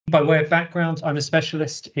By way of background, I'm a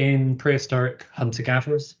specialist in prehistoric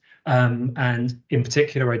hunter-gatherers, and in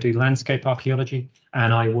particular, I do landscape archaeology,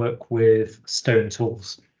 and I work with stone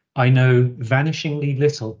tools. I know vanishingly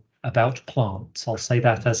little about plants. I'll say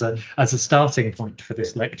that as a starting point for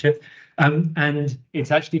this lecture. And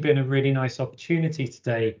it's actually been a really nice opportunity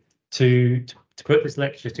today to put this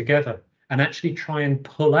lecture together and actually try and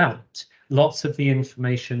pull out lots of the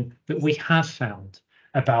information that we have found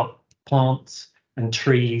about plants and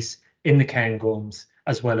trees in the Cairngorms,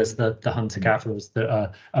 as well as the hunter-gatherers that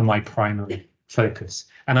are my primary focus.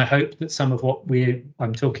 And I hope that some of what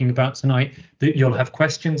I'm talking about tonight, that you'll have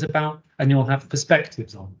questions about and you'll have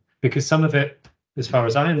perspectives on, because some of it, as far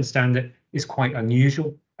as I understand it, is quite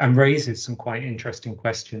unusual and raises some quite interesting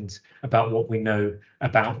questions about what we know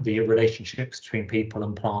about the relationships between people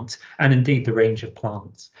and plants, and indeed the range of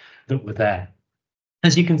plants that were there.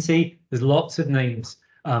 As you can see, there's lots of names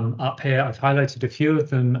up here. I've highlighted a few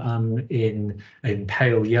of them in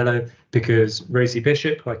pale yellow because Rosie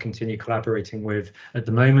Bishop, who I continue collaborating with at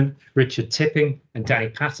the moment, Richard Tipping and Danny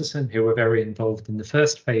Patterson, who were very involved in the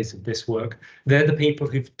first phase of this work, they're the people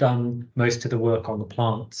who've done most of the work on the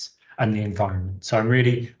plants and the environment. So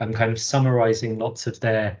I'm kind of summarizing lots of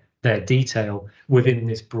their detail within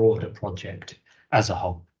this broader project as a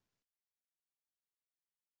whole.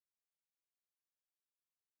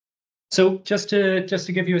 So just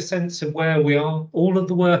to give you a sense of where we are, all of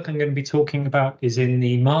the work I'm going to be talking about is in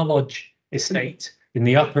the Marlodge estate in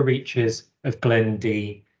the upper reaches of Glen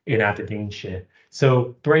Dee in Aberdeenshire.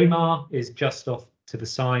 So Braemar is just off to the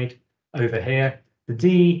side over here. The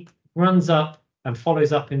Dee runs up and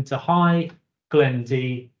follows up into High Glen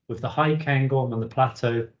Dee, with the High Cairngorm and the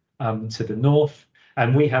plateau to the north.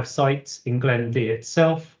 And we have sites in Glen Dee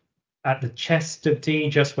itself, at the chest of Dee,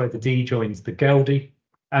 just where the Dee joins the Geldie,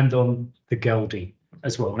 and on the Geldie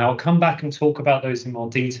as well. Now, I'll come back and talk about those in more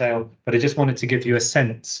detail, but I just wanted to give you a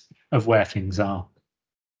sense of where things are.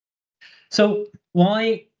 So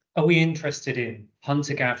why are we interested in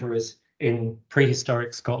hunter-gatherers in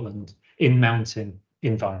prehistoric Scotland in mountain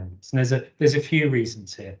environments? And there's a few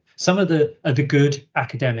reasons here. Some of the good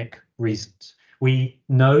academic reasons. We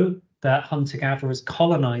know that hunter-gatherers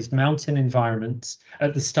colonized mountain environments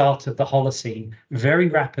at the start of the Holocene very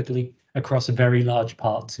rapidly across very large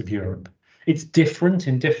parts of Europe. It's different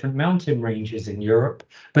in different mountain ranges in Europe,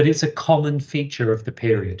 but it's a common feature of the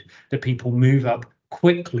period that people move up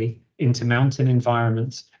quickly into mountain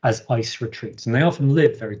environments as ice retreats, and they often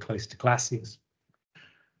live very close to glaciers.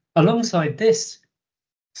 Alongside this,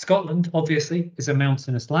 Scotland obviously is a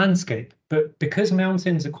mountainous landscape, but because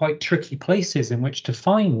mountains are quite tricky places in which to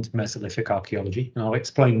find Mesolithic archaeology, and I'll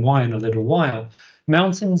explain why in a little while,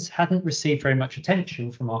 mountains hadn't received very much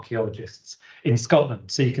attention from archaeologists in Scotland.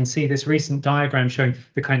 So you can see this recent diagram showing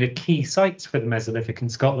the kind of key sites for the Mesolithic in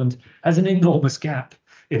Scotland has an enormous gap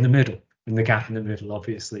in the middle. And the gap in the middle,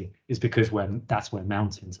 obviously, is because that's where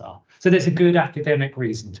mountains are. So there's a good academic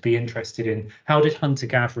reason to be interested in how did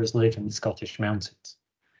hunter-gatherers live in the Scottish mountains.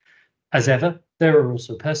 As ever, there are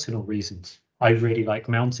also personal reasons. I really like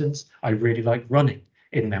mountains. I really like running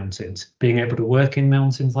in mountains. Being able to work in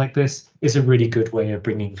mountains like this is a really good way of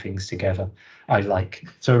bringing things together.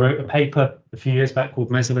 So I wrote a paper a few years back called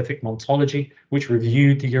Mesolithic Montology, which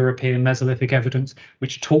reviewed the European Mesolithic evidence,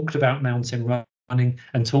 which talked about mountain running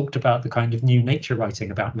and talked about the kind of new nature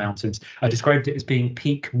writing about mountains. I described it as being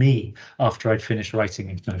peak me after I'd finished writing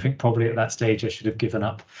it. And I think probably at that stage I should have given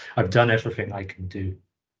up. I've done everything I can do.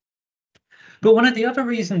 But one of the other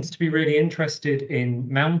reasons to be really interested in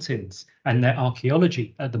mountains and their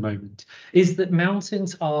archaeology at the moment is that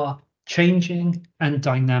mountains are changing and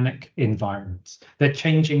dynamic environments. They're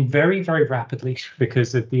changing very, very rapidly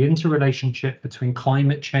because of the interrelationship between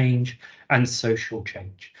climate change and social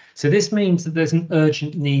change. So this means that there's an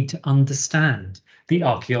urgent need to understand the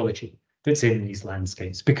archaeology that's in these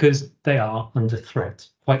landscapes because they are under threat,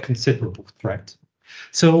 quite considerable threat.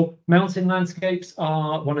 So mountain landscapes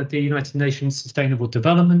are one of the United Nations Sustainable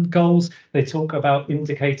Development Goals. They talk about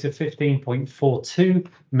indicator 15.42,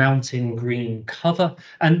 mountain green cover.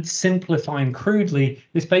 And simplifying crudely,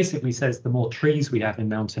 this basically says the more trees we have in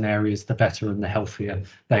mountain areas, the better and the healthier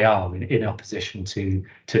they are in opposition to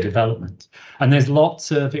development. And there's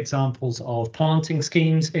lots of examples of planting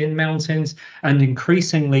schemes in mountains, and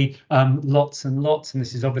increasingly lots and lots, and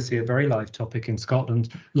this is obviously a very live topic in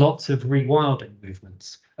Scotland, lots of rewilding movements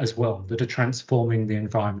as well that are transforming the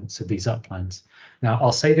environments of these uplands. Now,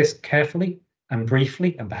 I'll say this carefully and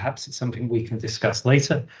briefly, and perhaps it's something we can discuss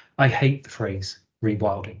later. I hate the phrase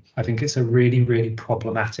rewilding. I think it's a really, really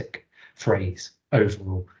problematic phrase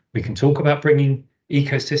overall. We can talk about bringing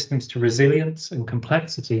ecosystems to resilience and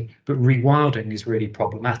complexity, but rewilding is really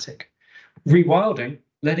problematic. Rewilding,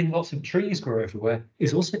 letting lots of trees grow everywhere,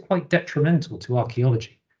 is also quite detrimental to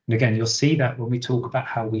archaeology. And again, you'll see that when we talk about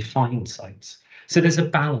how we find sites. So there's a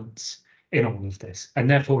balance in all of this, and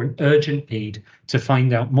therefore an urgent need to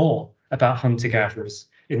find out more about hunter-gatherers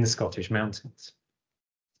in the Scottish mountains.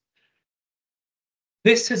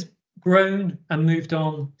 This has grown and moved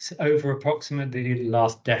on over approximately the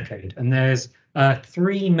last decade, and there's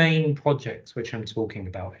three main projects which I'm talking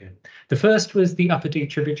about here. The first was the Upper Dee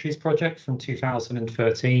Tributaries project from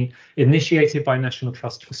 2013, initiated by National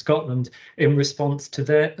Trust for Scotland in response to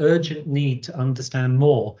their urgent need to understand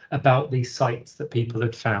more about these sites that people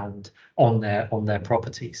had found on their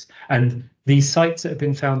properties. And these sites that have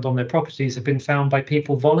been found on their properties have been found by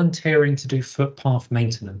people volunteering to do footpath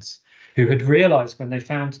maintenance, who had realised when they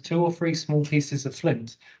found 2 or 3 small pieces of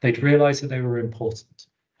flint, they'd realised that they were important.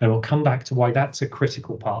 And we'll come back to why that's a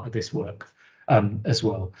critical part of this work as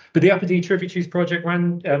well. But the Upper Dee Tributaries project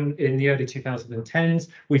ran in the early 2010s.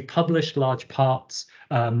 We've published large parts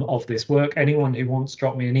of this work. Anyone who wants,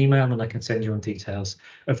 drop me an email and I can send you on details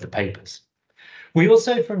of the papers. We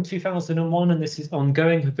also, from 2001, and this is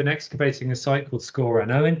ongoing, have been excavating a site called Sgôr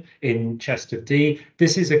an Owen in Chest of Dee.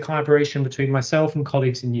 This is a collaboration between myself and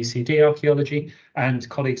colleagues in UCD Archaeology and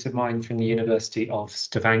colleagues of mine from the University of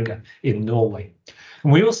Stavanger in Norway.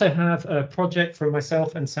 And we also have a project from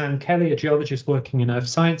myself and Sam Kelly, a geologist working in earth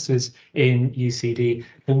sciences in UCD,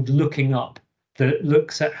 called Looking Up, that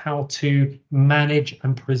looks at how to manage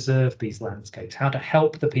and preserve these landscapes, how to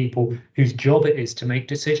help the people whose job it is to make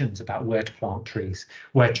decisions about where to plant trees,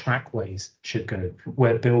 where trackways should go,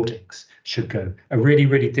 where buildings should go. A really,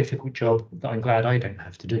 really difficult job that I'm glad I don't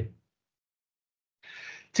have to do.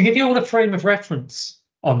 To give you all a frame of reference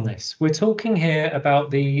on this, we're talking here about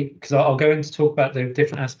because I'll go in to talk about the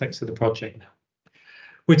different aspects of the project now.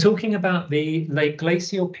 We're talking about the late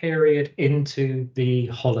glacial period into the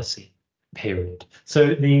Holocene period.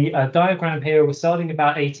 So the diagram here, we're starting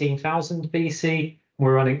about 18,000 BC,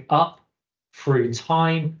 we're running up through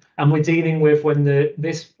time, and we're dealing with when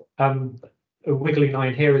this wiggly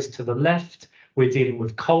line here is to the left, we're dealing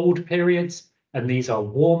with cold periods, and these are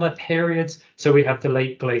warmer periods. So we have the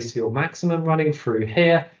late glacial maximum running through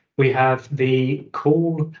here. We have the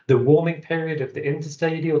warming period of the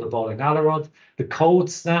interstadial, the Bolling Alarod, the cold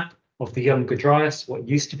snap of the Younger Dryas, what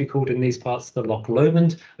used to be called in these parts the Loch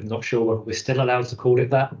Lomond. I'm not sure whether we're still allowed to call it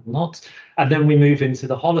that or not. And then we move into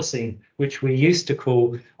the Holocene, which we used to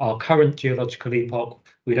call our current geological epoch.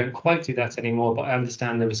 We don't quite do that anymore, but I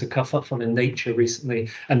understand there was a kerfuffle in Nature recently,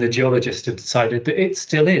 and the geologists have decided that it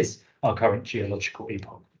still is our current geological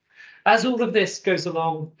epoch. As all of this goes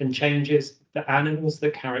along and changes, the animals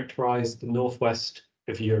that characterize the northwest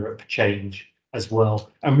of Europe change as well.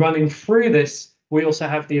 And running through this, we also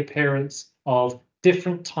have the appearance of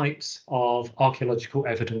different types of archaeological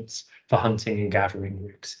evidence for hunting and gathering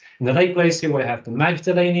groups. In the late glacial, we have the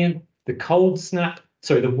Magdalenian, the cold snap,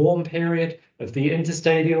 so the warm period of the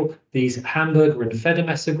interstadial, these Hamburger and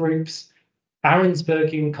Federmesser groups,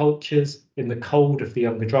 Arensbergian cultures in the cold of the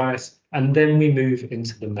Younger Dryas, and then we move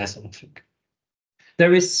into the Mesolithic.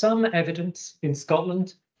 There is some evidence in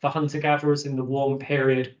Scotland for hunter-gatherers in the warm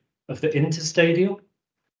period of the interstadial,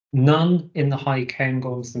 none in the high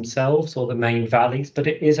Cairngorms themselves or the main valleys, but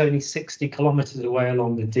it is only 60 kilometres away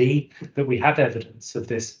along the Dee that we have evidence of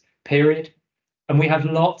this period. And we have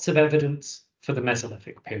lots of evidence for the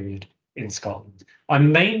Mesolithic period in Scotland.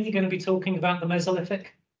 I'm mainly going to be talking about the Mesolithic.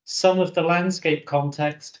 Some of the landscape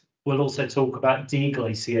context will also talk about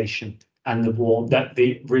deglaciation and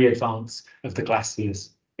the re-advance of the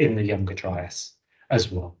glaciers in the Younger Dryas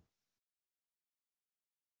as well.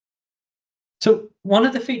 So one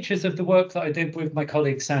of the features of the work that I did with my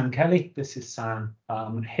colleague Sam Kelly, this is Sam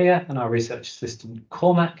here, and our research assistant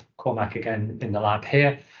Cormac again in the lab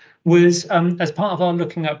here, was as part of our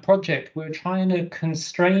Looking Up project, we were trying to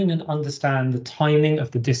constrain and understand the timing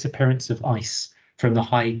of the disappearance of ice from the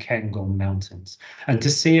high Cairngorm mountains, and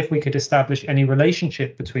to see if we could establish any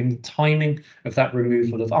relationship between the timing of that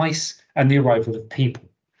removal of ice and the arrival of people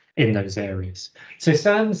in those areas. So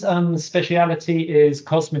Sam's speciality is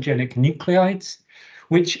cosmogenic nuclides,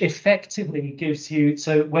 which effectively gives you,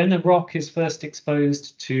 so when a rock is first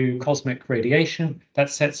exposed to cosmic radiation,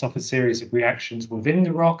 that sets off a series of reactions within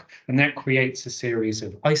the rock, and that creates a series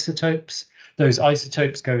of isotopes. Those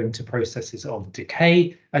isotopes go into processes of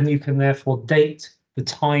decay, and you can therefore date the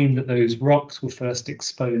time that those rocks were first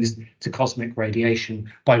exposed to cosmic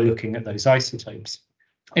radiation by looking at those isotopes.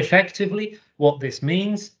 Effectively, what this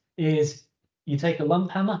means is you take a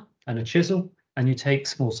lump hammer and a chisel, and you take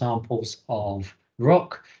small samples of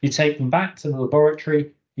rock. You take them back to the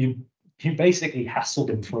laboratory. You basically hassle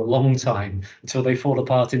them for a long time until they fall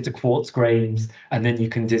apart into quartz grains, and then you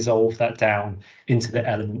can dissolve that down into the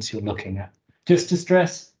elements you're looking at. Just to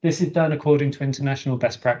stress, this is done according to international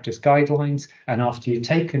best practice guidelines, and after you've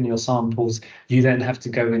taken your samples, you then have to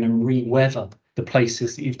go in and re-weather the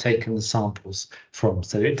places that you've taken the samples from,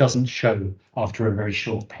 so it doesn't show after a very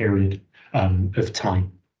short period of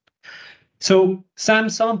time. So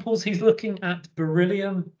Sam's samples, he's looking at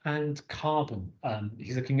beryllium and carbon.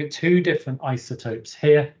 He's looking at two different isotopes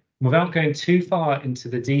here. Without going too far into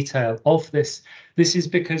the detail of this, this is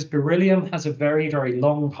because beryllium has a very, very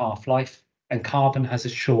long half-life and carbon has a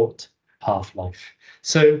short half-life.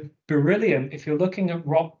 So beryllium, if you're looking at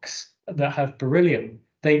rocks that have beryllium,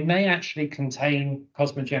 they may actually contain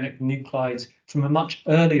cosmogenic nuclides from a much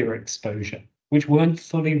earlier exposure, which weren't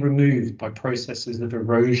fully removed by processes of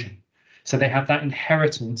erosion. So they have that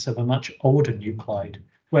inheritance of a much older nuclide,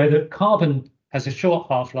 where the carbon has a short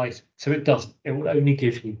half-life, so it doesn't. It will only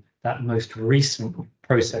give you that most recent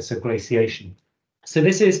process of glaciation. So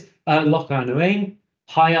this is Loch Arnoain,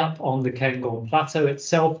 high up on the Cairngorm Plateau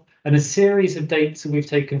itself, and a series of dates that we've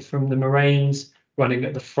taken from the moraines running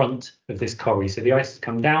at the front of this corrie. So the ice has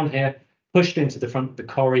come down here, pushed into the front of the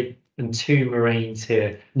corrie, and two moraines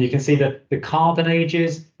here. And you can see that the carbon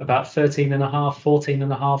ages about 13.5,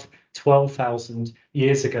 14.5, 12,000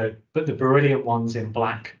 years ago, but the beryllium ones in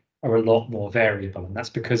black are a lot more variable, and that's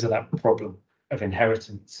because of that problem of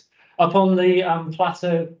inheritance. Up on the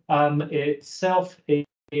plateau itself,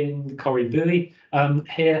 in the Corrie Buoy,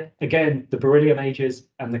 here again, the beryllium ages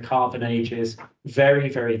and the carbon ages, very,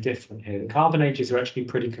 very different here. The carbon ages are actually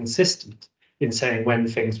pretty consistent in saying when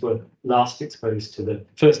things were first exposed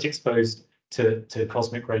to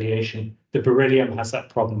cosmic radiation. The beryllium has that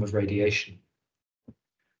problem of radiation.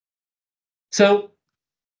 So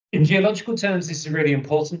in geological terms, this is really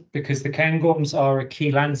important because the Cairngorms are a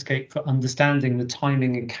key landscape for understanding the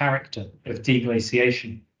timing and character of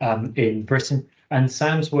deglaciation in Britain. And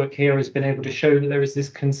Sam's work here has been able to show that there is this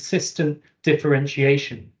consistent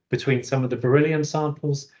differentiation between some of the beryllium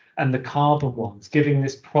samples and the carbon ones, giving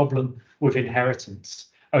this problem with inheritance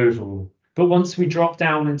overall. But once we drop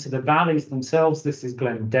down into the valleys themselves, this is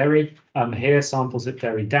Glen Derry, here samples at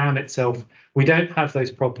Derry Dam itself, we don't have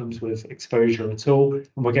those problems with exposure at all, and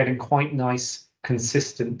we're getting quite nice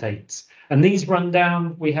consistent dates. And these run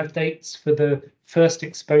down, we have dates for the first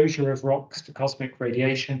exposure of rocks to cosmic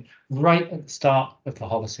radiation right at the start of the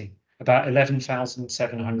Holocene, about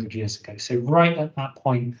 11,700 years ago. So right at that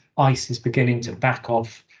point, ice is beginning to back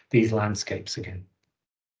off these landscapes again.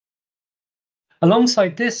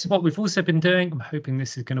 Alongside this, what we've also been doing, I'm hoping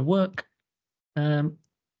this is going to work. Sorry,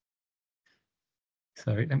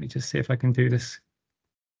 let me just see if I can do this.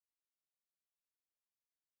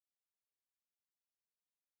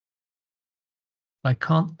 I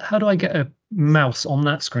can't. How do I get a mouse on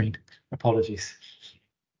that screen? Apologies.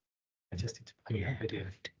 I just need to play a video.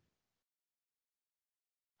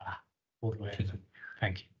 All the way over.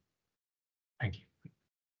 Thank you. Thank you.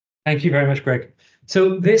 Thank you very much, Greg.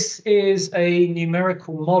 So this is a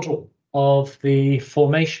numerical model of the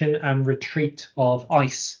formation and retreat of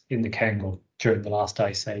ice in the Cairngorm during the last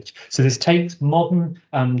ice age. So this takes modern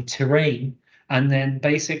terrain and then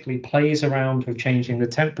basically plays around with changing the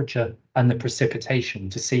temperature and the precipitation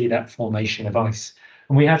to see that formation of ice.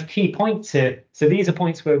 And we have key points here. So these are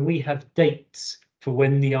points where we have dates for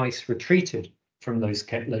when the ice retreated from those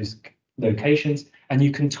locations, and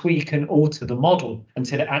you can tweak and alter the model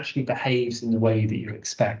until it actually behaves in the way that you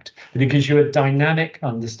expect. But it gives you a dynamic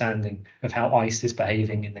understanding of how ice is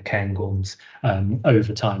behaving in the Cairngorms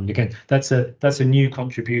over time. And again, that's a new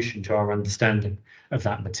contribution to our understanding of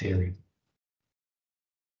that material.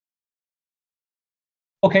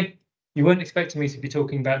 Okay, you weren't expecting me to be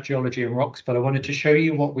talking about geology and rocks, but I wanted to show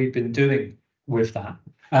you what we've been doing with that.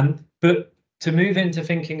 But to move into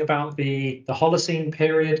thinking about the Holocene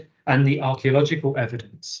period and the archaeological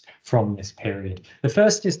evidence from this period. The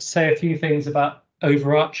first is to say a few things about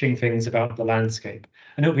overarching things about the landscape.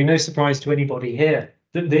 And it'll be no surprise to anybody here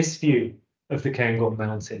that this view of the Cairngorm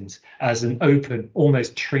Mountains as an open,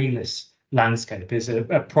 almost treeless landscape is a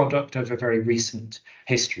product of a very recent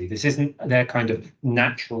history. This isn't their kind of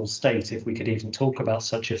natural state, if we could even talk about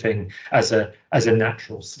such a thing as a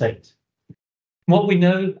natural state. What we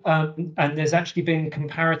know, and there's actually been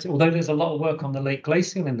comparative, although there's a lot of work on the late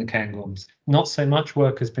glacial in the Cairngorms, not so much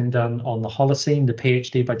work has been done on the Holocene. The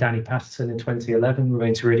PhD by Danny Patterson in 2011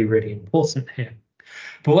 remains really, really important here.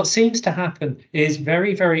 But what seems to happen is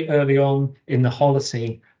very, very early on in the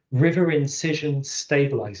Holocene, river incision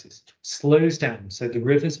stabilizes, slows down. So the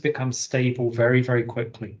rivers become stable very, very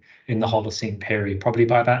quickly in the Holocene period, probably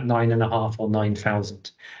by about 9,500 or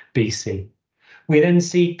 9,000 BC. We then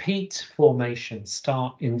see peat formation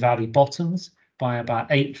start in valley bottoms by about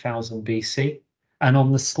 8,000 BC, and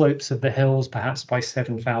on the slopes of the hills, perhaps by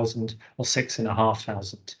 7,000 or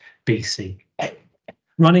 6,500 BC.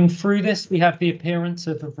 Running through this, we have the appearance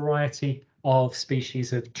of a variety of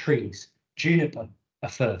species of trees. Juniper are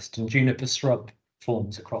first, and juniper shrub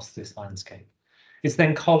forms across this landscape. It's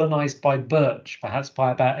then colonized by birch, perhaps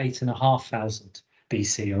by about 8,500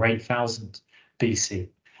 BC or 8,000 BC.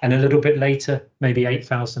 And a little bit later, maybe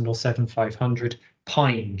 8,000 or 7,500,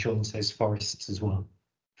 pine joins those forests as well.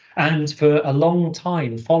 And for a long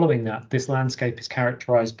time following that, this landscape is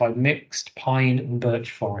characterized by mixed pine and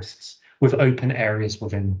birch forests with open areas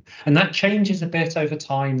within. And that changes a bit over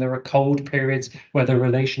time. There are cold periods where the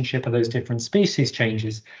relationship of those different species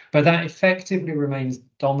changes, but that effectively remains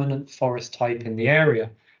dominant forest type in the area,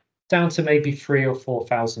 down to maybe 3,000 or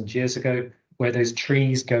 4,000 years ago, where those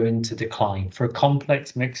trees go into decline for a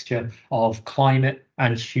complex mixture of climate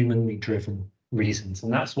and humanly driven reasons.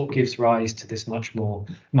 And that's what gives rise to this much more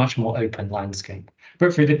open landscape.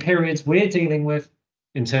 But for the periods we're dealing with,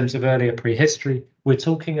 in terms of earlier prehistory, we're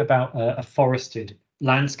talking about a forested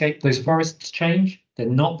landscape. Those forests change. They're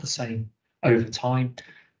not the same over time.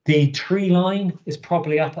 The tree line is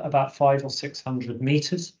probably up at about 500 or 600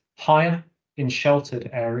 meters higher in sheltered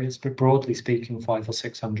areas, but broadly speaking, 500 or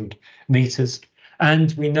 600 meters.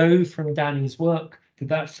 And we know from Danny's work that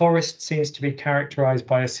that forest seems to be characterized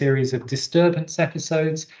by a series of disturbance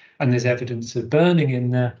episodes, and there's evidence of burning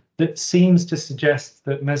in there that seems to suggest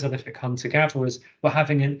that Mesolithic hunter-gatherers were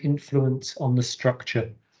having an influence on the structure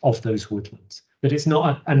of those woodlands, that it's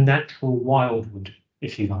not a natural wildwood,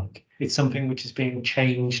 if you like. It's something which is being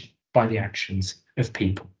changed by the actions of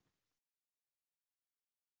people.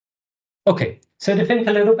 Okay, so to think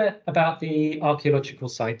a little bit about the archaeological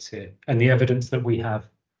sites here and the evidence that we have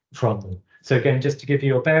from them. So again, just to give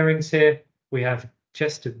you your bearings here, we have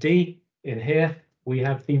Chest of D in here. We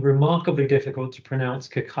have the remarkably difficult to pronounce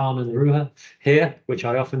Cairngorms here, which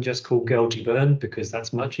I often just call Gelgy because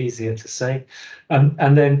that's much easier to say.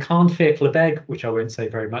 And then Cairnfear Clebeg, which I won't say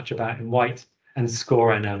very much about, in white, and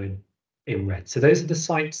Scorano in red. So those are the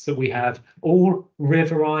sites that we have, all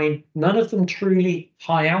riverine, none of them truly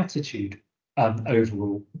high altitude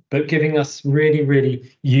overall, but giving us really,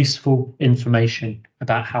 really useful information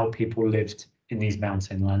about how people lived in these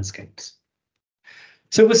mountain landscapes.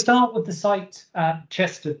 So we'll start with the site at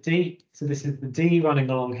Chest of D. So this is the D running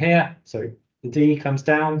along here. So the D comes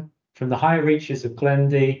down from the higher reaches of Glen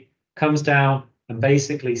D, comes down and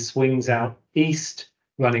basically swings out east,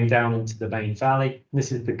 running down into the main valley.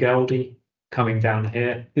 This is the Geldy coming down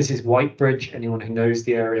here. This is Whitebridge. Anyone who knows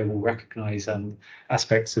the area will recognize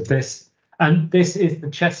aspects of this. And this is the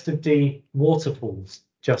Chest of D waterfalls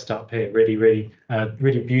just up here. Really,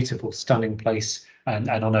 really beautiful, stunning place. And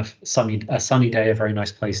on a sunny day, a very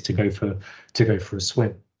nice place to go for a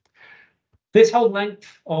swim. This whole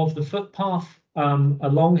length of the footpath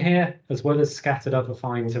along here, as well as scattered other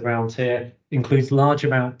finds around here, includes large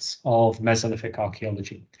amounts of Mesolithic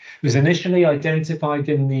archaeology. It was initially identified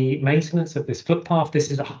in the maintenance of this footpath.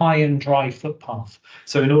 This is a high and dry footpath.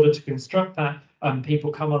 So in order to construct that,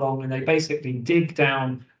 people come along and they basically dig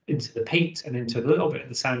down into the peat and into a little bit of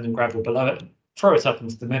the sand and gravel below it, throw it up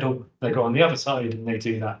into the middle, they go on the other side and they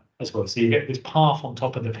do that as well. So you get this path on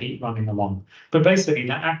top of the peat running along. But basically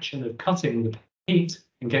that action of cutting the peat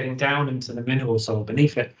and getting down into the mineral soil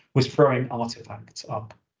beneath it was throwing artifacts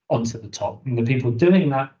up onto the top. And the people doing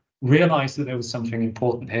that realized that there was something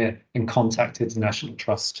important here and contacted the National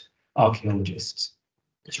Trust archaeologists.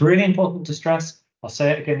 It's really important to stress, I'll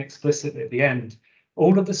say it again explicitly at the end,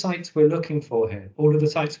 all of the sites we're looking for here, all of the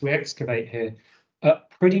sites we excavate here, are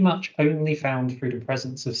pretty much only found through the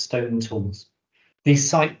presence of stone tools. These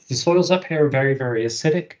sites, the soils up here are very, very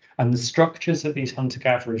acidic, and the structures that these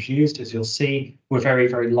hunter-gatherers used, as you'll see, were very,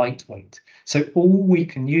 very lightweight. So all we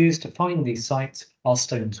can use to find these sites are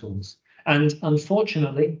stone tools. And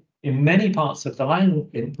unfortunately, in many parts of the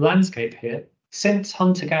landscape here, since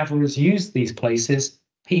hunter-gatherers used these places,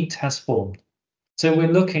 peat has formed. So we're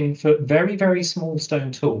looking for very, very small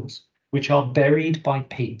stone tools, which are buried by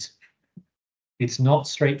peat. It's not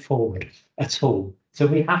straightforward at all. So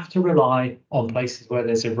we have to rely on places where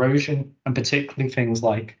there's erosion, and particularly things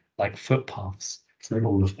like footpaths through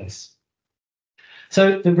all of this.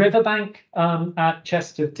 So the riverbank at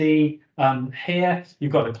Chest of D Here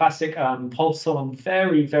you've got a classic Polson,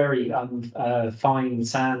 very, very fine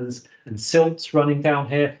sands and silts running down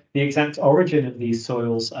here. The exact origin of these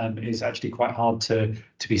soils is actually quite hard to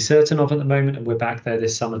be certain of at the moment, and we're back there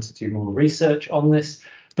this summer to do more research on this.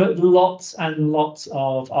 But lots and lots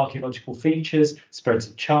of archaeological features, spreads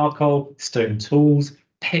of charcoal, stone tools,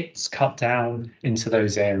 pits cut down into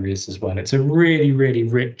those areas as well. It's a really, really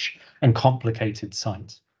rich and complicated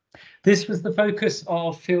site. This was the focus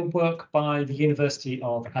of fieldwork by the University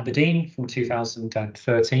of Aberdeen from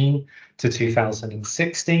 2013 to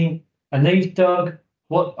 2016. And they've dug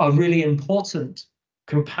what are really important,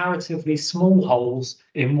 comparatively small holes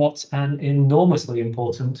in what's an enormously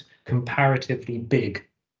important, comparatively big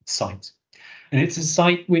site. And it's a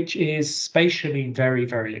site which is spatially very,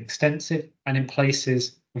 very extensive and in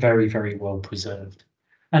places very, very well preserved.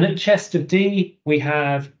 And at Chest of Dee, we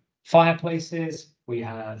have fireplaces, we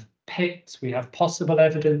have pits, we have possible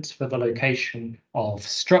evidence for the location of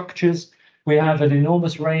structures. We have an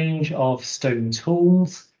enormous range of stone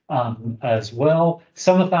tools as well.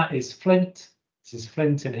 Some of that is flint. This is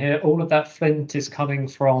flint in here. All of that flint is coming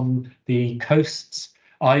from the coasts,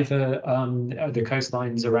 either the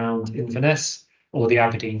coastlines around Inverness or the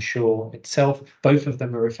Aberdeen shore itself. Both of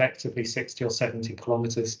them are effectively 60 or 70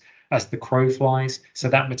 kilometres as the crow flies. So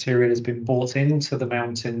that material has been brought into the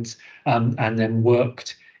mountains and then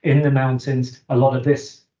worked in the mountains. A lot of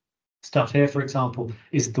this stuff here, for example,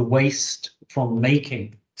 is the waste from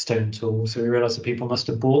making stone tools. So we realise that people must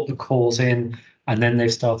have brought the cores in and then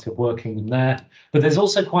they've started working them there. But there's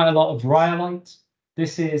also quite a lot of rhyolite.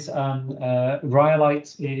 This is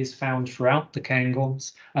rhyolite is found throughout the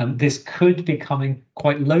Cairngorms. This could be coming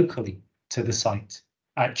quite locally to the site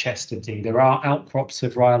at Chest of Dee. There are outcrops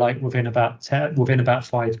of rhyolite within about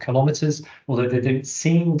 5 kilometres, although they don't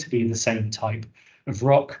seem to be the same type of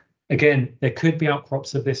rock. Again, there could be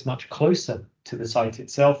outcrops of this much closer to the site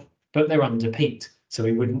itself, but they're under peat, so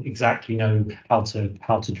we wouldn't exactly know how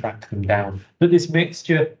to track them down. But this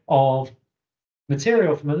mixture of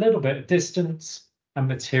material from a little bit of distance and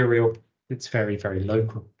material that's very, very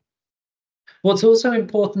local. What's also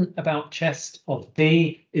important about Chest of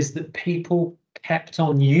Dee is that people kept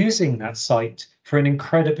on using that site for an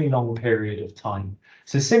incredibly long period of time.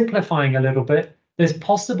 So simplifying a little bit, there's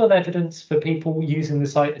possible evidence for people using the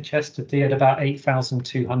site at Chest of Dee at about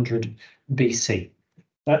 8,200 BC.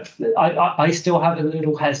 I still have a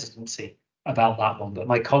little hesitancy about that one, but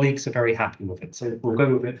my colleagues are very happy with it, so we'll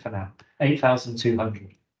go with it for now,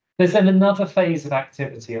 8,200. There's then another phase of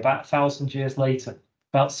activity about 1,000 years later,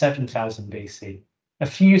 about 7,000 BC. A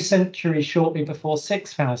few centuries shortly before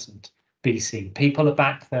 6,000 BC, people are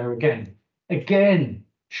back there again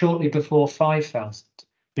shortly before 5,000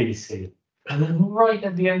 BC. And then right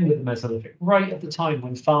at the end of the Mesolithic, right at the time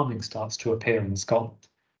when farming starts to appear in Scotland,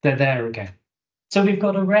 they're there again. So we've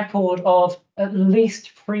got a record of at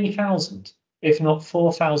least 3,000, if not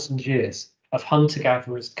 4,000 years of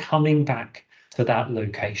hunter-gatherers coming back to that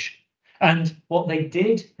location. And what they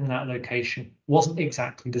did in that location wasn't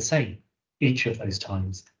exactly the same each of those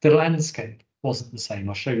times. The landscape wasn't the same.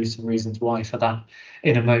 I'll show you some reasons why for that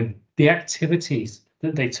in a moment. The activities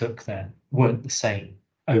that they took there weren't the same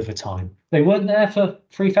over time. They weren't there for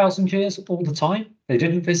 3,000 years all the time. They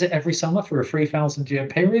didn't visit every summer for a 3,000-year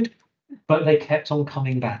period, but they kept on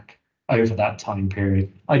coming back over that time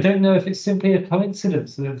period. I don't know if it's simply a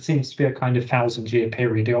coincidence that there seems to be a kind of 1,000-year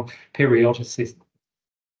periodicity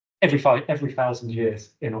every 1,000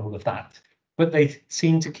 years in all of that, but they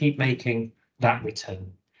seem to keep making that return.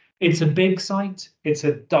 It's a big site. It's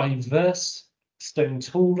a diverse stone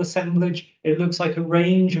tool assemblage. It looks like a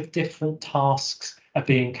range of different tasks are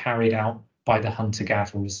being carried out by the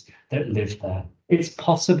hunter-gatherers that live there. It's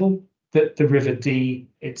possible that the River Dee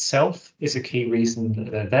itself is a key reason that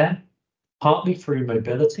they're there, partly through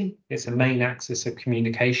mobility. It's a main axis of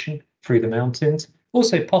communication through the mountains,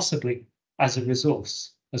 also possibly as a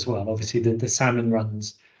resource as well. Obviously, the salmon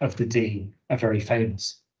runs of the Dee are very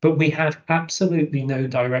famous, but we have absolutely no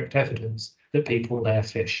direct evidence that people there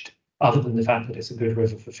fished, other than the fact that it's a good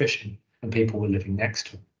river for fishing and people were living next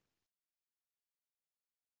to it.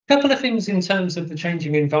 A couple of things in terms of the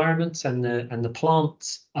changing environments and the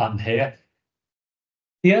plants here.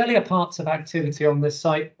 The earlier parts of activity on this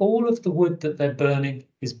site, all of the wood that they're burning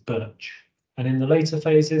is birch. And in the later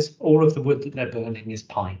phases, all of the wood that they're burning is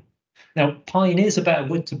pine. Now, pine is a better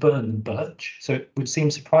wood to burn than birch, so it would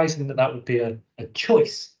seem surprising that that would be a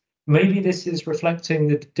choice. Maybe this is reflecting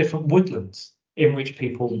the different woodlands in which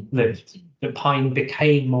people lived, that pine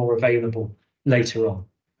became more available later on.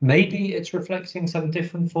 Maybe it's reflecting some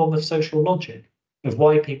different form of social logic of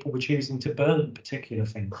why people were choosing to burn particular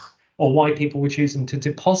things or why people were choosing to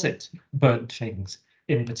deposit burnt things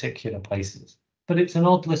in particular places. But it's an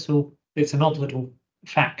odd little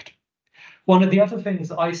fact. One of the other things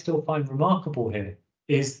that I still find remarkable here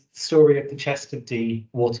is the story of the Chest of Dee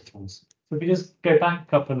waterfalls. So if we just go back a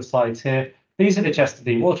couple of slides here, these are the Chest of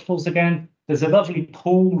Dee waterfalls again. There's a lovely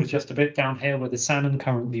pool just a bit down here where the salmon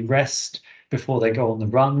currently rest before they go on the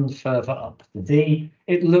run further up the Dee.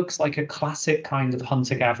 It looks like a classic kind of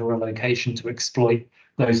hunter-gatherer location to exploit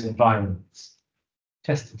those environments.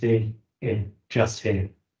 Chest of Dee in just here.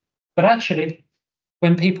 But actually,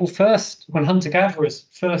 when hunter-gatherers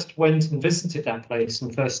first went and visited that place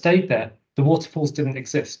and first stayed there, the waterfalls didn't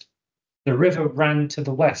exist. The river ran to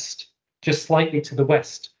the west, just slightly to the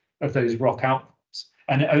west of those rock outcrops,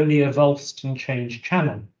 and it only avulsed and changed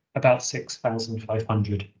channel about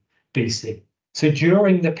 6,500 BC. So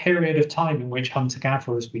during the period of time in which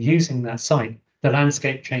hunter-gatherers were using that site, the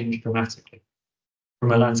landscape changed dramatically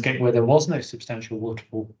from a landscape where there was no substantial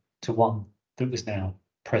waterfall to one that was now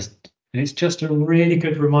present. And it's just a really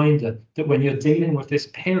good reminder that when you're dealing with this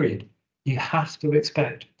period, you have to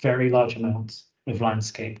expect very large amounts of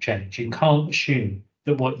landscape change. You can't assume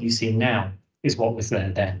that what you see now is what was there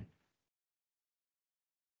then.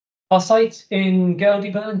 Our site in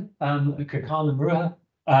Geldyburn, Cairngorms,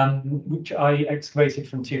 which I excavated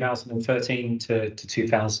from 2013 to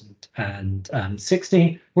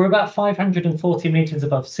 2016, we're about 540 meters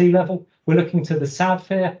above sea level. We're looking to the south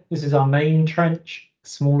here. This is our main trench,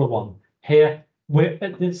 smaller one. Here, we're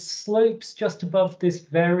at the slopes just above this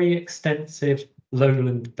very extensive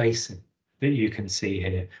lowland basin that you can see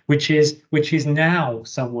here, which is now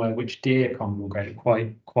somewhere which deer congregate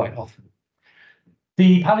quite often.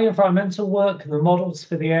 The paleoenvironmental work and the models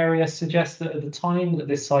for the area suggest that at the time that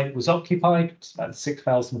this site was occupied, it's about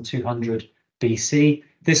 6,200 BC,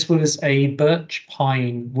 this was a birch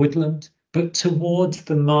pine woodland, but towards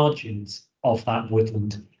the margins of that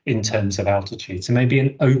woodland in terms of altitude, so maybe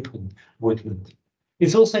an open woodland.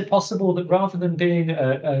 It's also possible that rather than being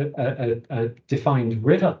a defined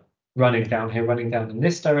river running down in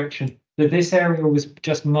this direction, that this area was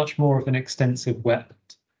just much more of an extensive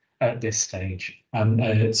wetland at this stage.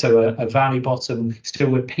 So a valley bottom, still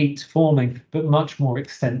with peat forming, but much more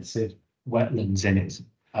extensive wetlands in it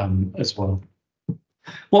as well.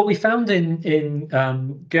 What we found in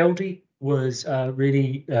Geldy was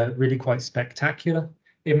really quite spectacular.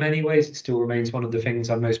 In many ways, it still remains one of the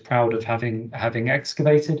things I'm most proud of having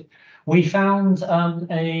excavated. We found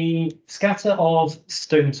a scatter of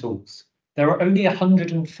stone tools. There are only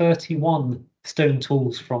 131 stone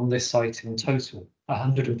tools from this site in total,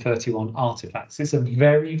 131 artifacts. It's a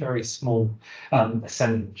very, very small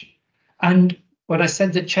assemblage. And when I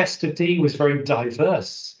said that Chest of Dee was very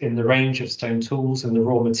diverse in the range of stone tools and the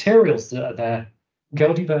raw materials that are there,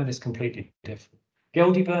 Geldyburn is completely different.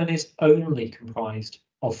 Geldyburn is only comprised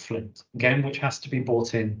of flint, again, which has to be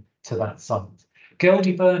brought in to that site.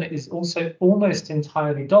 Geldyburn is also almost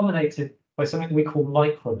entirely dominated by something we call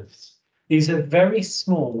microliths. These are very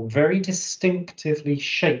small, very distinctively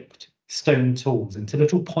shaped stone tools into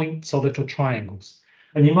little points or little triangles.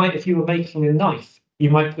 And you might, if you were making a knife,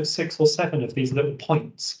 you might put 6 or 7 of these little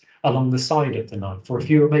points along the side of the knife. Or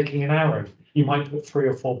if you were making an arrow, you might put 3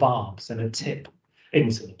 or 4 barbs and a tip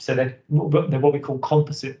into them. So they're what we call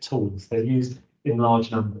composite tools. They're used in large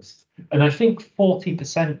numbers. And I think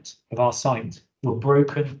 40% of our site were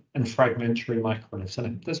broken and fragmentary microliths.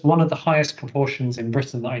 And that's one of the highest proportions in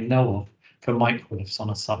Britain that I know of for microliths on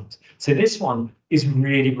a site. So this one is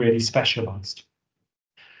really, really specialized.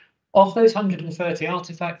 Of those 130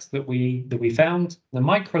 artifacts that we found, the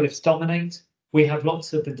microliths dominate. We have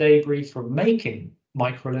lots of the debris from making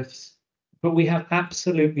microliths, but we have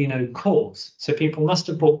absolutely no cores. So people must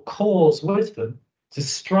have brought cores with them to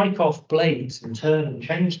strike off blades and turn and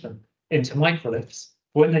change them into microliths.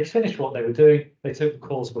 When they finished what they were doing, they took the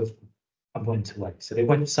cores with them and went away. So they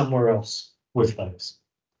went somewhere else with those.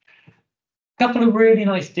 A couple of really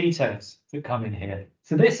nice details that come in here.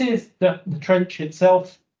 So this is the trench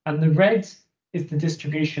itself, and the red is the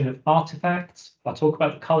distribution of artifacts. I'll talk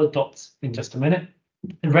about the coloured dots in just a minute.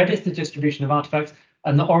 The red is the distribution of artifacts,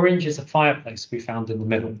 and the orange is a fireplace we found in the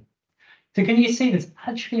middle. So can you see there's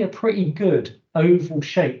actually a pretty good oval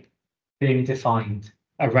shape being defined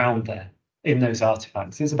around there in those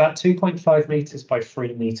artifacts? It's about 2.5 meters by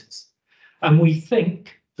 3 meters. And we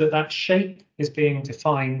think that that shape is being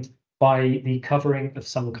defined by the covering of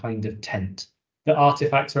some kind of tent. The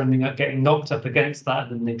artifacts are ending up getting knocked up against that,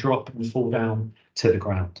 and then they drop and fall down to the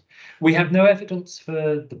ground. We have no evidence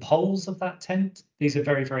for the poles of that tent. These are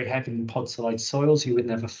very, very heavy podsalite soils. You would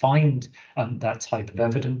never find that type of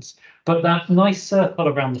evidence. But that nice circle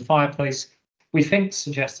around the fireplace we think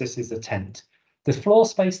suggests this is a tent. The floor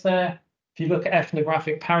space there, if you look at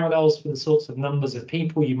ethnographic parallels for the sorts of numbers of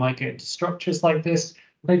people you might get into structures like this,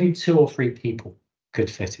 maybe 2 or 3 people could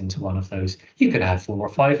fit into one of those. You could have 4 or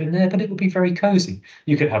 5 in there, but it would be very cozy.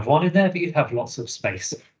 You could have 1 in there, but you'd have lots of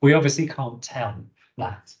space. We obviously can't tell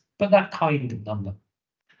that, but that kind of number.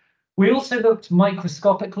 We also looked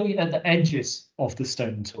microscopically at the edges of the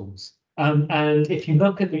stone tools. And if you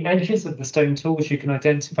look at the edges of the stone tools, you can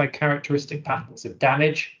identify characteristic patterns of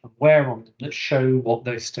damage and wear on them that show what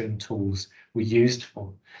those stone tools were used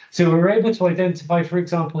for. So we were able to identify, for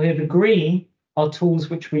example, here, the green are tools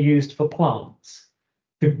which were used for plants.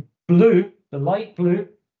 The blue, the light blue,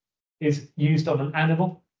 is used on an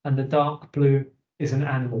animal, and the dark blue is an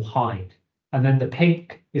animal hide. And then the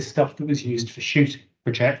pink is stuff that was used for shooting,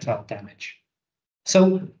 projectile damage.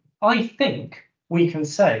 So I think we can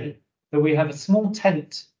say that we have a small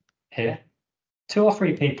tent here, 2 or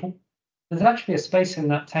 3 people. There's actually a space in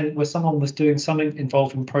that tent where someone was doing something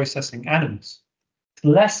involving processing animals. It's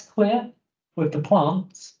less clear with the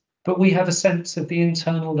plants, but we have a sense of the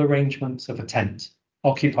internal arrangements of a tent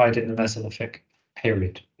occupied in the Mesolithic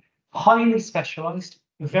period. Highly specialized,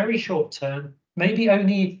 very short term, maybe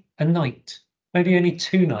only a night, maybe only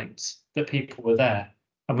 2 nights that people were there.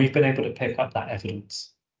 And we've been able to pick up that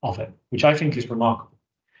evidence of it, which I think is remarkable.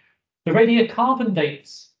 The radiocarbon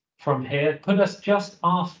dates from here put us just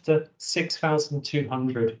after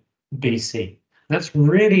 6,200 BC. That's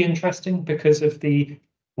really interesting because of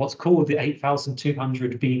what's called the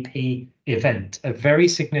 8,200 BP event, a very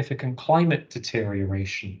significant climate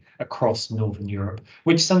deterioration across Northern Europe,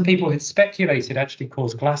 which some people had speculated actually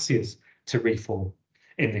caused glaciers to reform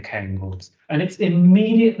in the Cairngorms. And it's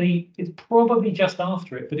probably just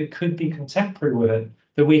after it, but it could be contemporary with it,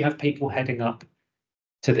 that we have people heading up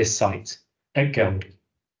to this site at Geldy.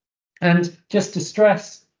 And just to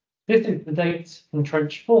stress, this is the dates from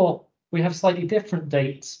Trench 4. We have slightly different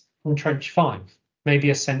dates from Trench 5,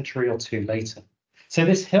 maybe a century or 2 later. So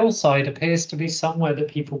this hillside appears to be somewhere that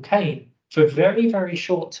people came for very, very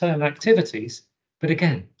short-term activities, but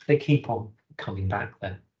again, they keep on coming back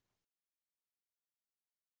there.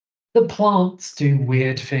 The plants do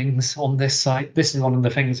weird things on this site. This is one of the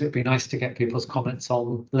things that would be nice to get people's comments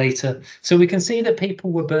on later. So we can see that people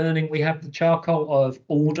were burning. We have the charcoal of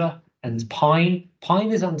alder and pine.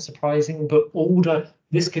 Pine is unsurprising, but alder,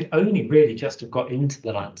 this could only really just have got into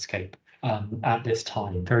the landscape at this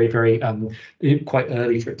time. Very, very quite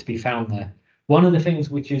early for it to be found there. One of the things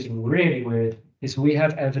which is really weird is we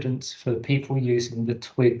have evidence for people using the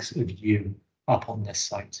twigs of yew up on this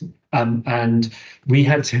site, and we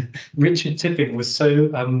had to. Richard Tipping was so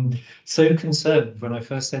concerned when I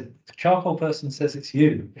first said the charcoal person says it's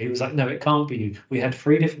you. He was like, no, it can't be you. We had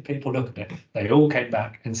 3 different people look at it. They all came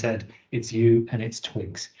back and said it's you and it's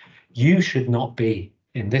twigs. You should not be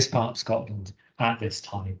in this part of Scotland at this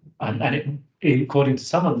time, and it, according to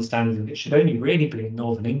some understanding, it should only really be in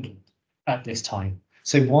northern England at this time.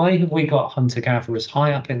 So why have we got hunter-gatherers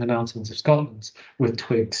high up in the mountains of Scotland with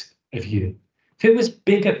twigs of yew? If it was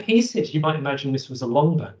bigger pieces, you might imagine this was a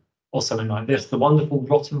longbow or something like this. The wonderful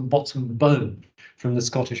rotten bottom bow from the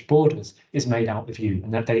Scottish borders is made out of yew,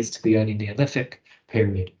 and that dates to the early Neolithic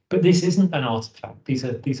period. But this isn't an artifact. These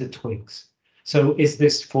are twigs. So is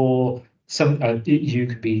this for some? Yew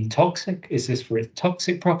could be toxic. Is this for its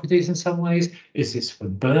toxic properties in some ways? Is this for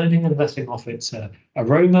burning and letting off its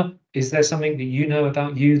aroma? Is there something that you know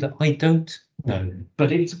about yew that I don't know?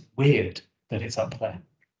 But it's weird that it's up there.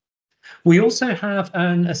 We also have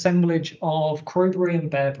an assemblage of crowberry and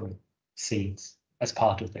bearberry seeds as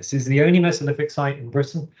part of this. This is the only Mesolithic site in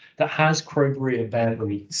Britain that has crowberry and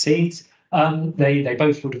bearberry seeds. They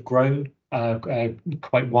both would have grown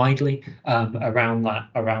quite widely around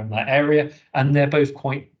that area, and they're both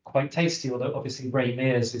quite tasty. Although obviously Ray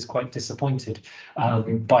Mears is quite disappointed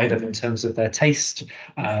by them in terms of their taste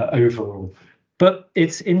overall. But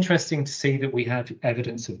it's interesting to see that we have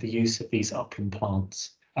evidence of the use of these upland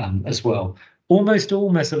plants as well. Almost all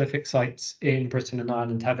Mesolithic sites in Britain and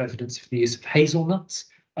Ireland have evidence for the use of hazelnuts.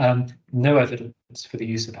 No evidence for the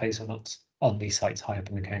use of hazelnuts on these sites high up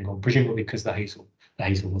in the Cairngorms, presumably because the hazel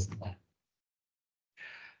wasn't there.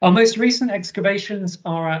 Our most recent excavations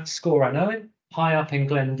are at Scor an Owen, high up in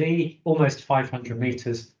Glen Dee, almost 500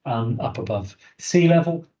 metres up above sea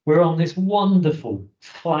level. We're on this wonderful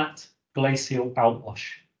flat glacial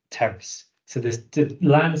outwash terrace. So the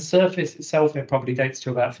land surface itself, it probably dates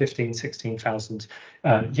to about 16,000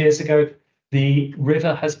 years ago. The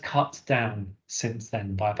river has cut down since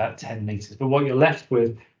then by about 10 metres. But what you're left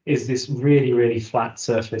with is this really, really flat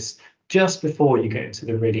surface just before you get into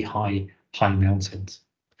the really high mountains.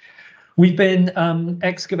 We've been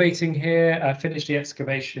excavating here, finished the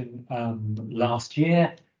excavation last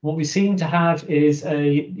year. What we seem to have is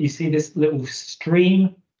you see this little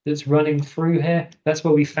stream that's running through here. That's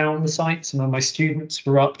where we found the site. Some of my students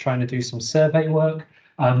were up trying to do some survey work.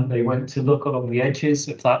 They went to look along the edges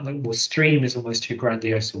of that little stream, is almost too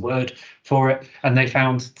grandiose a word for it. And they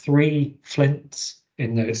found 3 flints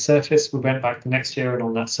in the surface. We went back the next year and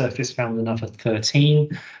on that surface found another 13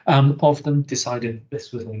 of them, decided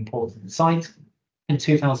this was an important site. In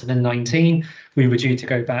 2019, we were due to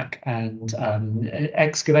go back and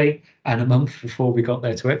excavate, and a month before we got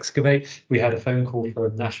there to excavate, we had a phone call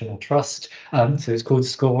from National Trust. So it's called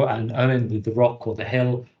Score and Owen, with the rock or the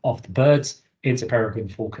hill of the birds. It's a peregrine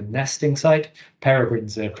falcon nesting site.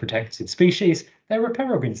 Peregrines are a protected species. There were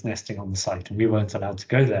peregrines nesting on the site, and we weren't allowed to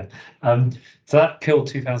go there. So that killed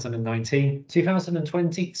 2019.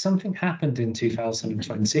 2020, something happened in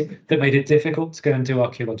 2020 that made it difficult to go and do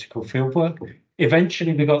archaeological fieldwork.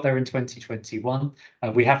 Eventually, we got there in 2021.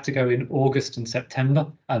 We have to go in August and September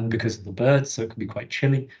because of the birds, so it can be quite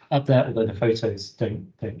chilly up there, although the photos don't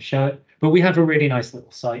show it. But we have a really nice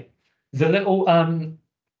little site. The little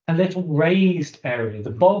a little raised area, the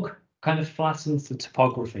bog kind of flattens the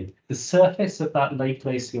topography. The surface of that late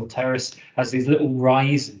glacial terrace has these little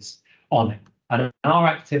rises on it, and our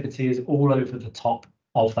activity is all over the top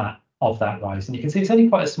of that rise. And you can see it's only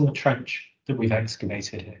quite a small trench that we've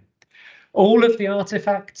excavated here. All of the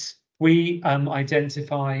artifacts we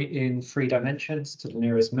identify in 3 dimensions to the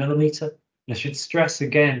nearest millimeter. And I should stress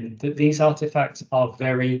again that these artifacts are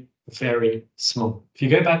very, very small. If you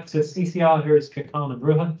go back to CCR, here is Cairngorms and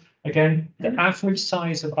Ruha. Again, the average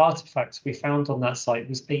size of artifacts we found on that site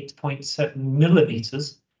was 8.7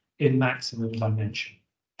 millimeters in maximum dimension.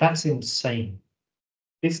 That's insane.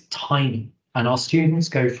 It's tiny. And our students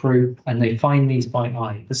go through and they find these by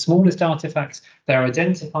eye. The smallest artifacts they're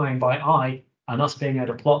identifying by eye, and us being able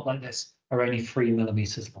to plot like this, are only 3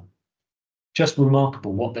 millimeters long. Just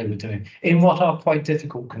remarkable what they were doing in what are quite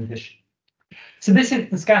difficult conditions. So this is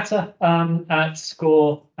the scatter at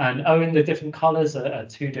Score and Owen. The different colours are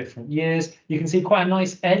 2 different years. You can see quite a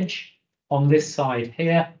nice edge on this side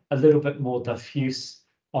here, a little bit more diffuse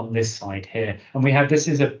on this side here. And we have, this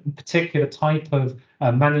is a particular type of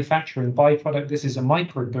manufacturing byproduct. This is a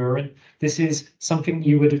microburin. This is something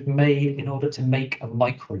you would have made in order to make a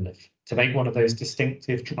microlith, to make one of those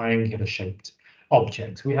distinctive triangular shaped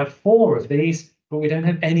objects. We have 4 of these, but we don't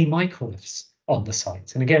have any microliths on the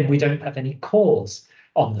site. And again, we don't have any cores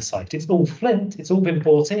on the site. It's all flint. It's all been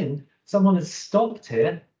brought in. Someone has stopped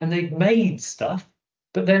here and they've made stuff,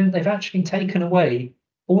 but then they've actually taken away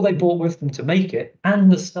all they brought with them to make it and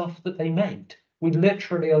the stuff that they made. We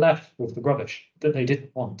literally are left with the rubbish that they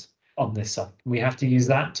didn't want on this site. We have to use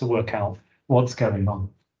that to work out what's going on.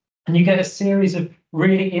 And you get a series of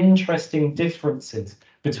really interesting differences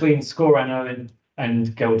between Score and Owen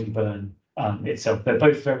and Geldyburn itself. They're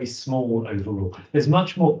both very small overall. There's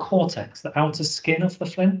much more cortex, the outer skin of the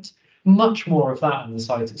flint, much more of that on the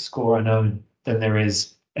site at Score and Owen than there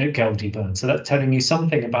is at Geldyburn. So that's telling you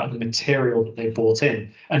something about the material that they brought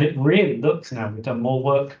in. And it really looks, now we've done more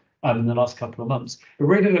work in the last couple of months, it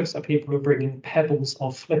really looks like people are bringing pebbles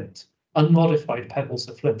of flint, unmodified pebbles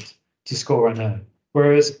of flint, to Score and Owen.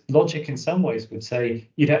 Whereas logic in some ways would say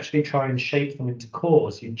you'd actually try and shape them into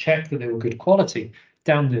cores. You'd check that they were good quality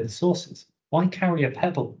down near the sources. Why carry a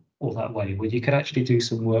pebble all that way where you could actually do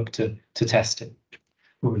some work to test it?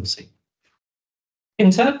 We'll see.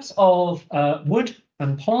 In terms of wood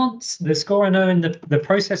and plants, the Score and Owen, the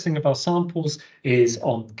processing of our samples is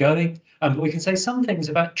ongoing. But we can say some things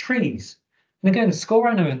about trees. And again, Score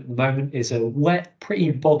and Owen at the moment is a wet,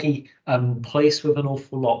 pretty boggy place with an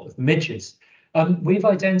awful lot of midges. We've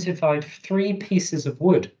identified 3 pieces of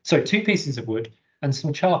wood, so 2 pieces of wood and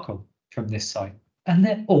some charcoal from this site, and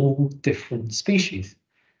they're all different species.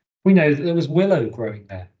 We know that there was willow growing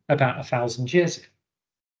there about 1,000 years ago.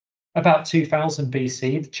 About 2000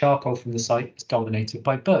 BC, the charcoal from the site was dominated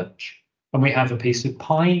by birch. And we have a piece of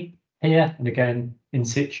pine here, and again in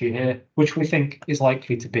situ here, which we think is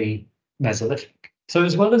likely to be Mesolithic. So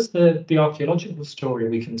as well as the archaeological story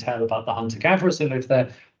we can tell about the hunter-gatherers that lived there,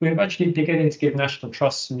 we're actually beginning to give National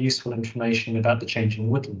Trust some useful information about the changing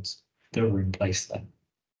woodlands that were in place there.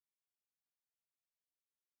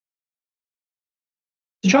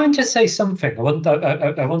 To try and just say something, I want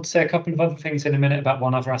to say a couple of other things in a minute about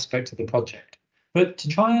one other aspect of the project. But to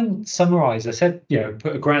try and summarise, I said,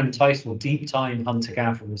 put a grand title, Deep Time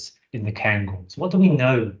Hunter-Gatherers in the Cairngorms. What do we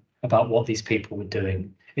know about what these people were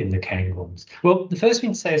doing in the Cairngorms? Well, the first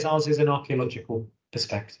thing to say is ours is an archaeological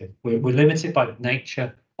perspective. We're limited by the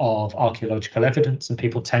nature of archaeological evidence, and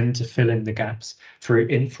people tend to fill in the gaps through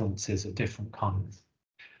inferences of different kinds.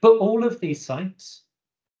 But all of these sites,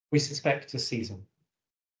 we suspect, are seasonal.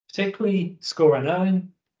 Particularly Sgor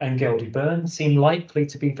Owen and Geldy Burn seem likely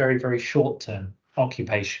to be very, very short-term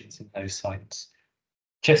occupations in those sites.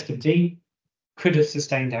 Chest of Dee could have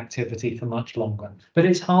sustained activity for much longer, but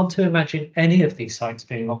it's hard to imagine any of these sites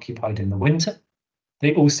being occupied in the winter.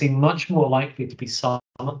 They all seem much more likely to be summer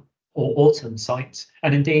or autumn sites,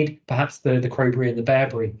 and indeed, perhaps the Crowberry and the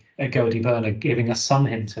Bearberry at Geldy Burn are giving us some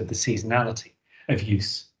hint of the seasonality of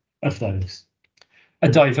use of those. A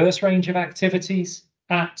diverse range of activities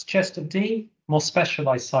at Chest of Dee, more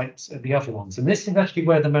specialised sites at the other ones. And this is actually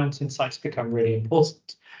where the mountain sites become really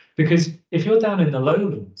important, because if you're down in the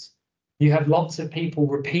lowlands, you have lots of people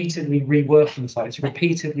repeatedly reworking sites,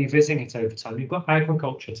 repeatedly visiting it over time. You've got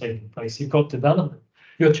agriculture taking place, you've got development.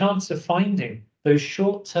 Your chance of finding those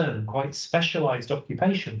short-term, quite specialised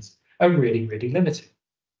occupations are really, really limited.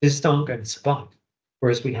 They just aren't going to survive,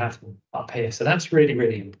 whereas we have them up here. So that's really,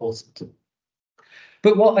 really important.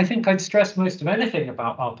 But what I think I'd stress most of anything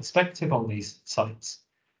about our perspective on these sites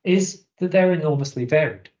is that they're enormously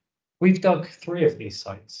varied. We've dug 3 of these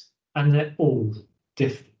sites, and they're all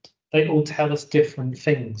different. They all tell us different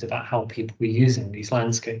things about how people were using these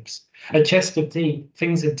landscapes. At Chest of Dee,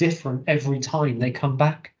 things are different every time they come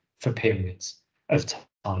back for periods of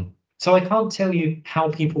time. So I can't tell you how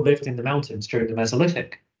people lived in the mountains during the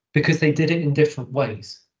Mesolithic, because they did it in different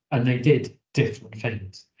ways, and they did different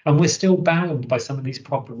things. And we're still bound by some of these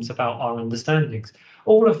problems about our understandings.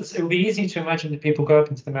 All of this, it would be easy to imagine that people go up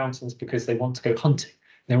into the mountains because they want to go hunting,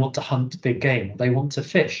 they want to hunt big game, they want to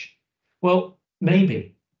fish. Well,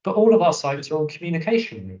 maybe. But all of our sites are on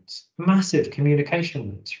communication routes, massive communication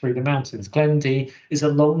routes through the mountains. Glen Dee is a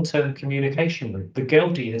long-term communication route. The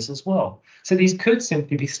Geldy is as well. So these could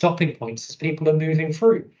simply be stopping points as people are moving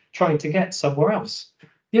through, trying to get somewhere else.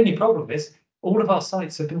 The only problem is all of our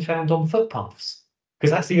sites have been found on footpaths, because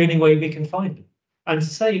that's the only way we can find them. And to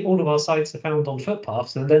say all of our sites are found on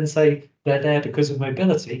footpaths and then say they're there because of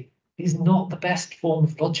mobility is not the best form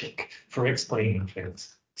of logic for explaining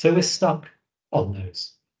things. So we're stuck on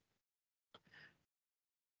those.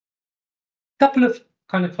 Couple of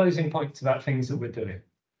kind of closing points about things that we're doing.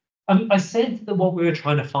 I said that what we were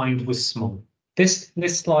trying to find was small. This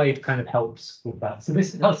slide kind of helps with that. So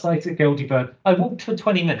this is our site at Geldy Burn. I walked for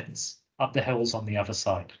 20 minutes up the hills on the other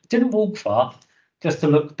side. Didn't walk far, just to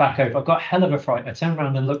look back over. I got a hell of a fright. I turned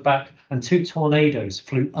around and looked back, and 2 tornadoes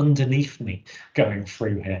flew underneath me going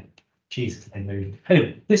through here. Jesus, they moved.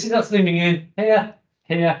 Anyway, this is us zooming in here,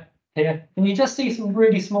 here, here. And you just see some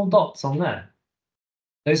really small dots on there.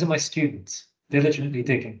 Those are my students diligently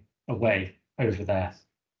digging away over there.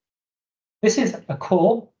 This is a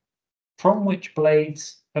core from which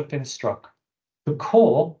blades have been struck. The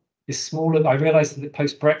core is smaller. I realise that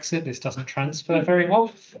post-Brexit, this doesn't transfer very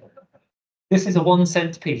well. This is a 1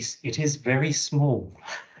 cent piece. It is very small.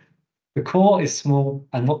 The core is small,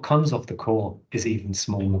 and what comes off the core is even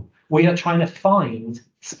smaller. We are trying to find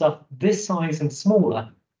stuff this size and smaller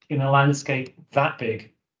in a landscape that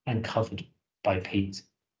big and covered by peat.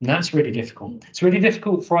 And that's really difficult. It's really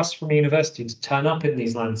difficult for us from university to turn up in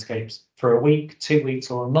these landscapes for a week, 2 weeks,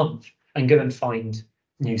 or a month and go and find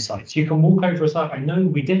new sites. You can walk over a site. I know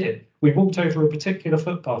we did it. We walked over a particular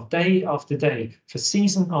footpath day after day for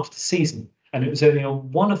season after season. And it was only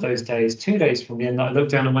on one of those days, 2 days from the end, that I looked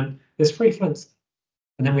down and went, there's 3 flints.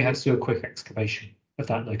 And then we had to do a quick excavation of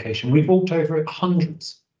that location. We've walked over it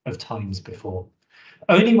hundreds of times before.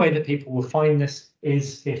 Only way that people will find this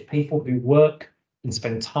is if people who work and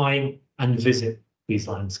spend time and visit these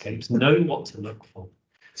landscapes know what to look for.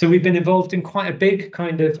 So we've been involved in quite a big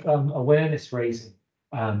kind of awareness raising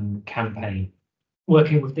campaign,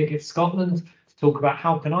 working with Dig It Scotland to talk about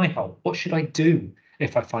how can I help? What should I do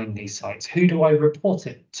if I find these sites? Who do I report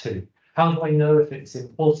it to? How do I know if it's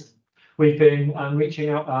important? We've been reaching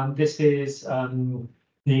out. This is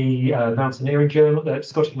the Mountaineering Journal, the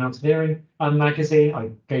Scottish Mountaineering magazine.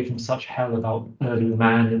 I gave them such hell about early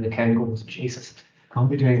man in the Cairngorms. Jesus, can't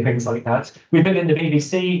be doing things like that. We've been in the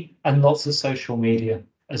BBC and lots of social media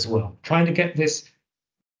as well, trying to get this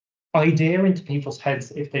idea into people's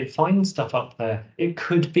heads. If they find stuff up there, it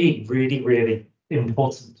could be really, really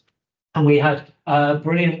important. And we had a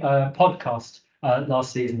brilliant podcast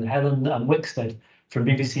last season. Helen Wickstead from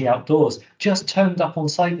BBC Outdoors just turned up on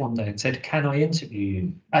site one day and said, can I interview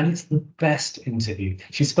you? And it's the best interview.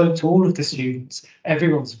 She spoke to all of the students,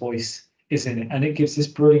 everyone's voice is in it, and it gives this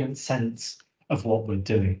brilliant sense of what we're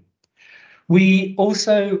doing. We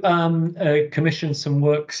also commissioned some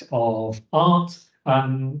works of art.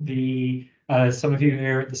 The Some of you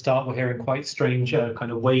here at the start were hearing quite strange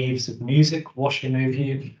kind of waves of music washing over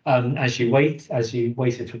you as you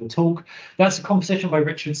waited for the talk. That's a composition by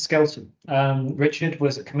Richard Skelton. Richard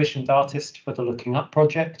was a commissioned artist for the Looking Up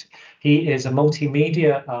project. He is a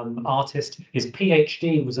multimedia artist. His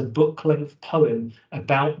PhD was a book-length poem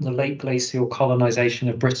about the late glacial colonization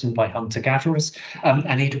of Britain by hunter-gatherers,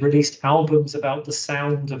 and he'd released albums about the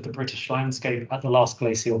sound of the British landscape at the last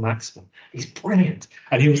glacial maximum. He's brilliant,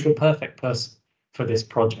 and he was the perfect person for this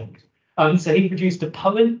project. So he produced a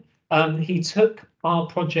poem. He took our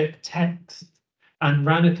project text and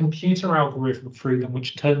ran a computer algorithm through them,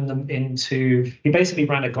 which turned them into, he basically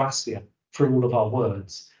ran a glacier through all of our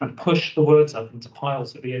words and pushed the words up into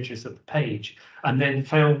piles at the edges of the page, and then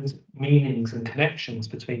found meanings and connections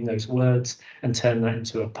between those words and turned that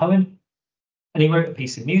into a poem. And he wrote a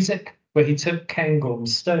piece of music where he took Cairngorms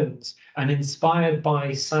stones and, inspired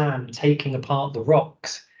by Sam taking apart the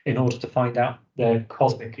rocks in order to find out their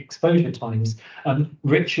cosmic exposure times,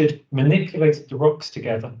 Richard manipulated the rocks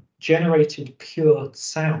together, generated pure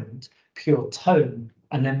sound, pure tone,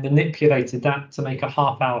 and then manipulated that to make a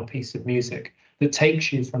half-hour piece of music that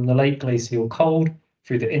takes you from the late glacial cold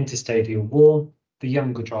through the interstadial warm, the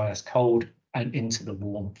younger Dryas cold, and into the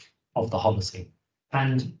warmth of the Holocene.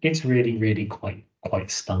 And it's really, really quite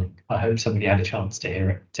stunning. I hope somebody had a chance to hear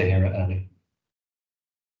it earlier.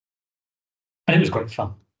 And it was great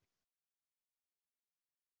fun.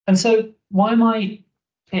 And so why am I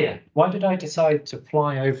here? Why did I decide to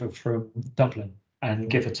fly over from Dublin and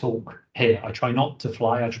give a talk here? I try not to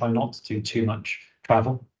fly. I try not to do too much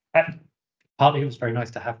travel. Partly it was very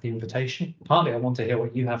nice to have the invitation. Partly I want to hear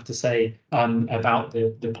what you have to say about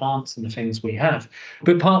the plants and the things we have.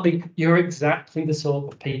 But partly you're exactly the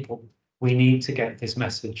sort of people we need to get this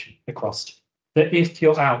message across to. That if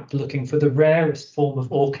you're out looking for the rarest form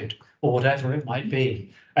of orchid or whatever it might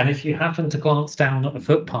be, and if you happen to glance down at a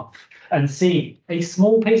footpath and see a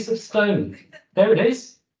small piece of stone, there it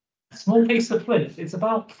is, a small piece of flint, it's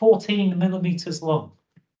about 14 millimeters long.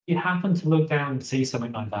 You happen to look down and see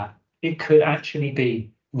something like that, it could actually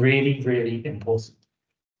be really, really important.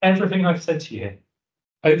 Everything I've said to you here,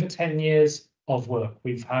 over 10 years of work,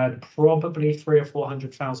 we've had probably 300,000 or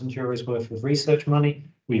 400,000 euros worth of research money.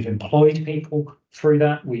 We've employed people through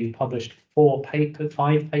that. We've published 5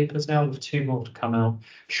 papers now, with 2 more to come out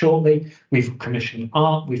shortly. We've commissioned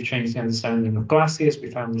art. We've changed the understanding of glaciers. We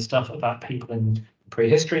found the stuff about people in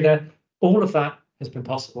prehistory there. All of that has been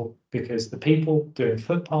possible because the people doing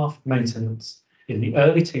footpath maintenance in the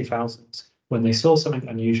early 2000s, when they saw something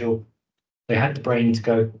unusual, they had the brain to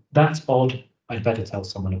go, that's odd, I'd better tell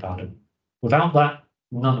someone about it. Without that,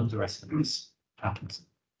 none of the rest of this happens.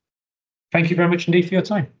 Thank you very much indeed for your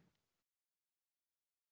time.